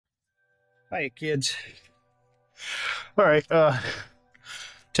Hi, kids. All right,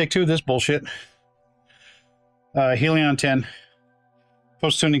 take two of this bullshit. Helion 10,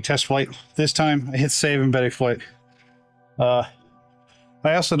 post-tuning test flight. This time I hit save in Betaflight. I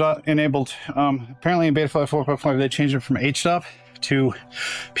also enabled, apparently in Betaflight 4.5 they changed it from HDOP to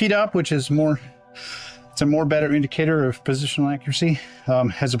PDOP, which is it's a more better indicator of positional accuracy,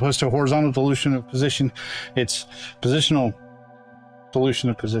 as opposed to horizontal dilution of position. It's positional dilution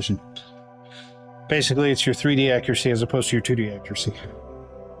of position. Basically, it's your 3D accuracy as opposed to your 2D accuracy.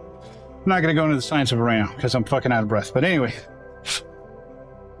 I'm not going to go into the science of it right now because I'm fucking out of breath. But anyway,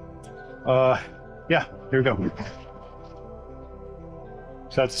 yeah, here we go.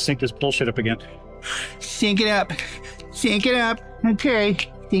 So I have to sync this bullshit up again. Sync it up. Sync it up. Okay,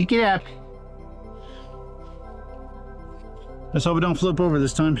 sync it up. Let's hope it don't flip over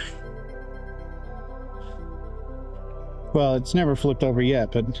this time. Well, it's never flipped over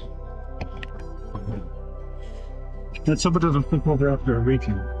yet, but let's hope it doesn't flip over after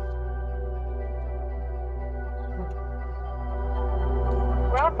reaching.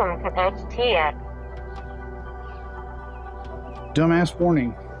 Welcome to HTX. Dumbass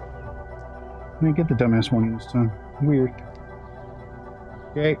warning. I didn't get the dumbass warning this time. Weird.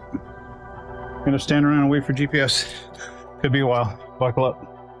 Okay. Gonna stand around and wait for GPS. Could be a while. Buckle up.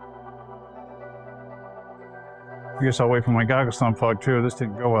 I guess I'll wait for my goggles to unfog too. This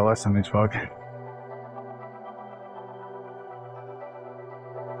didn't go well last time these fog.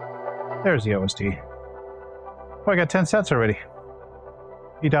 There's the OSD. Oh, I got 10 sets already.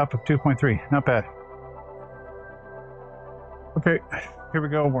 EDOP of 2.3. Not bad. Okay, here we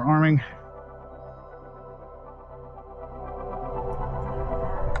go. We're arming.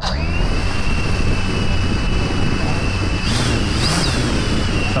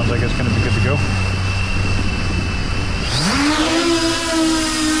 Sounds like it's going to be good to go.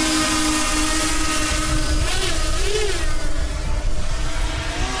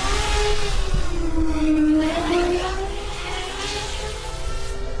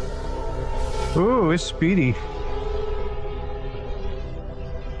 Ooh, it's speedy.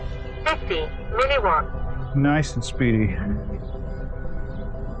 50 milliwatts. Nice and speedy.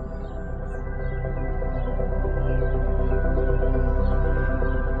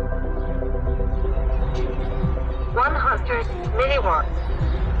 Milliwatts.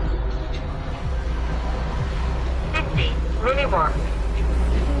 50 milliwatts.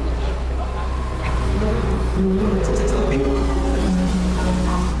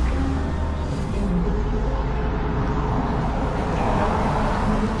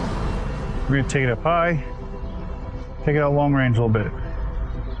 We're going to take it up high, take it out long range a little bit.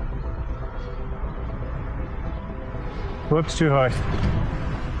 Whoops, too high.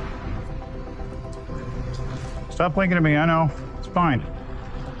 Stop blinking at me, I know. It's fine.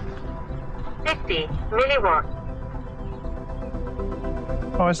 50 milliwatts.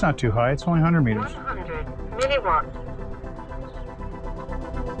 Oh, it's not too high. It's only 100 meters. 100 milliwatts.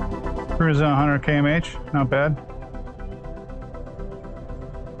 Cruise at 100 kmh. Not bad.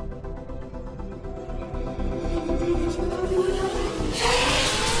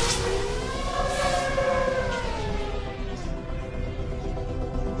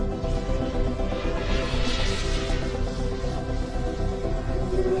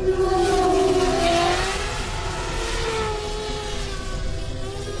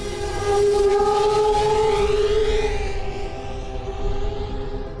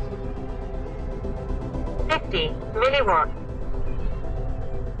 Milliwatts.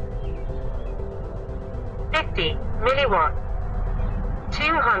 50 milliwatts.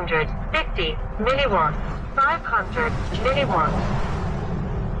 250 milliwatts. 500 milliwatts.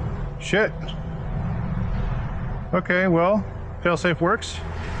 Shit. Okay, well, failsafe works.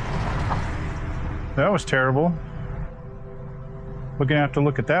 That was terrible. We're gonna have to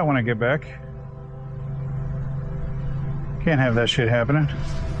look at that when I get back. Can't have that shit happening.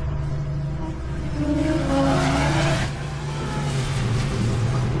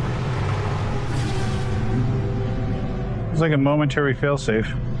 It's like a momentary failsafe.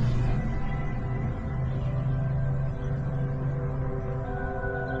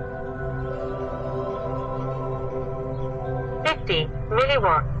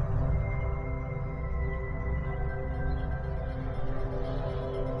 Milliwatts.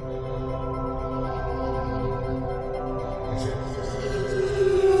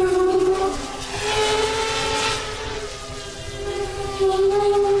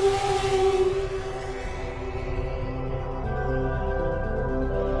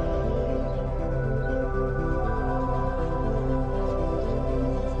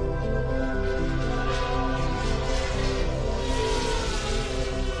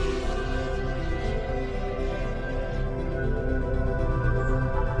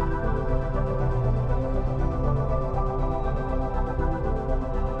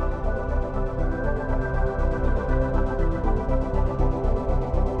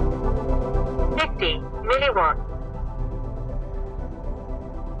 milliwatt.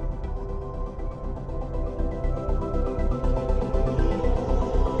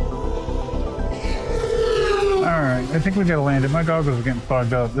 Alright, I think we gotta land it. My goggles are getting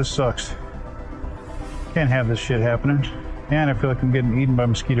fogged up. This sucks. Can't have this shit happening. And I feel like I'm getting eaten by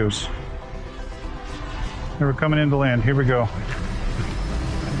mosquitoes. We're coming into land. Here we go.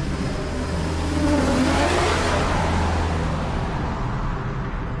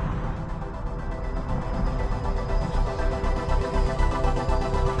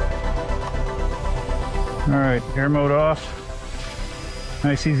 Alright, air mode off.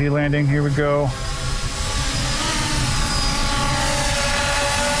 Nice easy landing. Here we go.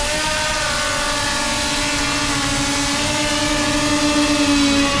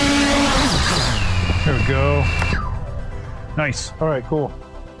 There we go. Nice. All right, cool.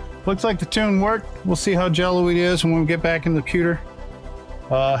 Looks like the tune worked. We'll see how jello it is when we get back in the computer.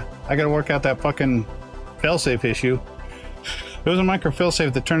 I gotta work out that fucking failsafe issue. It was a micro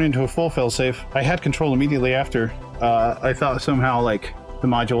failsafe that turned into a full failsafe. I had control immediately after. I thought somehow like the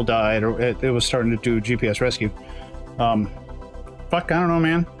module died or it was starting to do GPS rescue. Fuck, I don't know,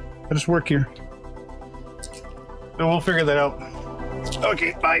 man. I just work here. So we'll figure that out.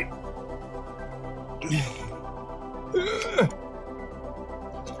 Okay, bye.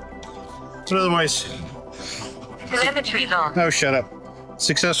 But otherwise, Telemetry lost. oh, shut up.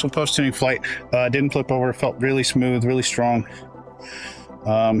 Successful post-tuning flight. Didn't flip over. Felt really smooth, really strong.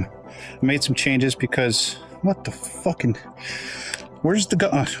 Made some changes because what the fucking? Where's the gun?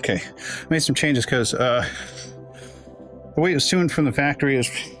 Oh, okay, made some changes because the way it was tuned from the factory is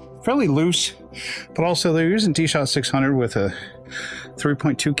fairly loose, but also they're using D-Shot 600 with a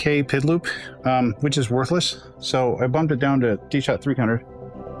 3.2K PID loop, which is worthless. So I bumped it down to D-Shot 300,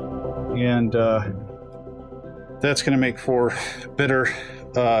 and that's going to make for better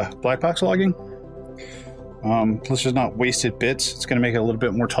black box logging. Plus there's not wasted bits. It's going to make it a little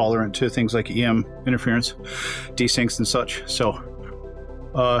bit more tolerant to things like EM interference, desyncs and such. So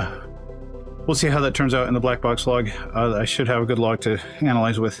we'll see how that turns out in the black box log. I should have a good log to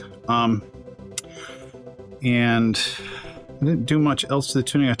analyze with. And I didn't do much else to the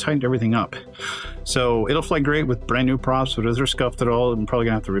tuning. I tightened everything up. So it'll fly great with brand new props, but if they're scuffed at all, I'm probably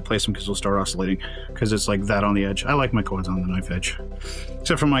gonna have to replace them because they'll start oscillating because it's like that on the edge. I like my quads on the knife edge,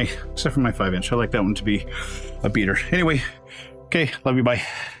 except for my 5-inch. I like that one to be a beater. Anyway, okay, love you, bye.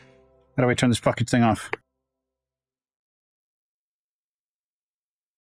 How do I turn this fucking thing off?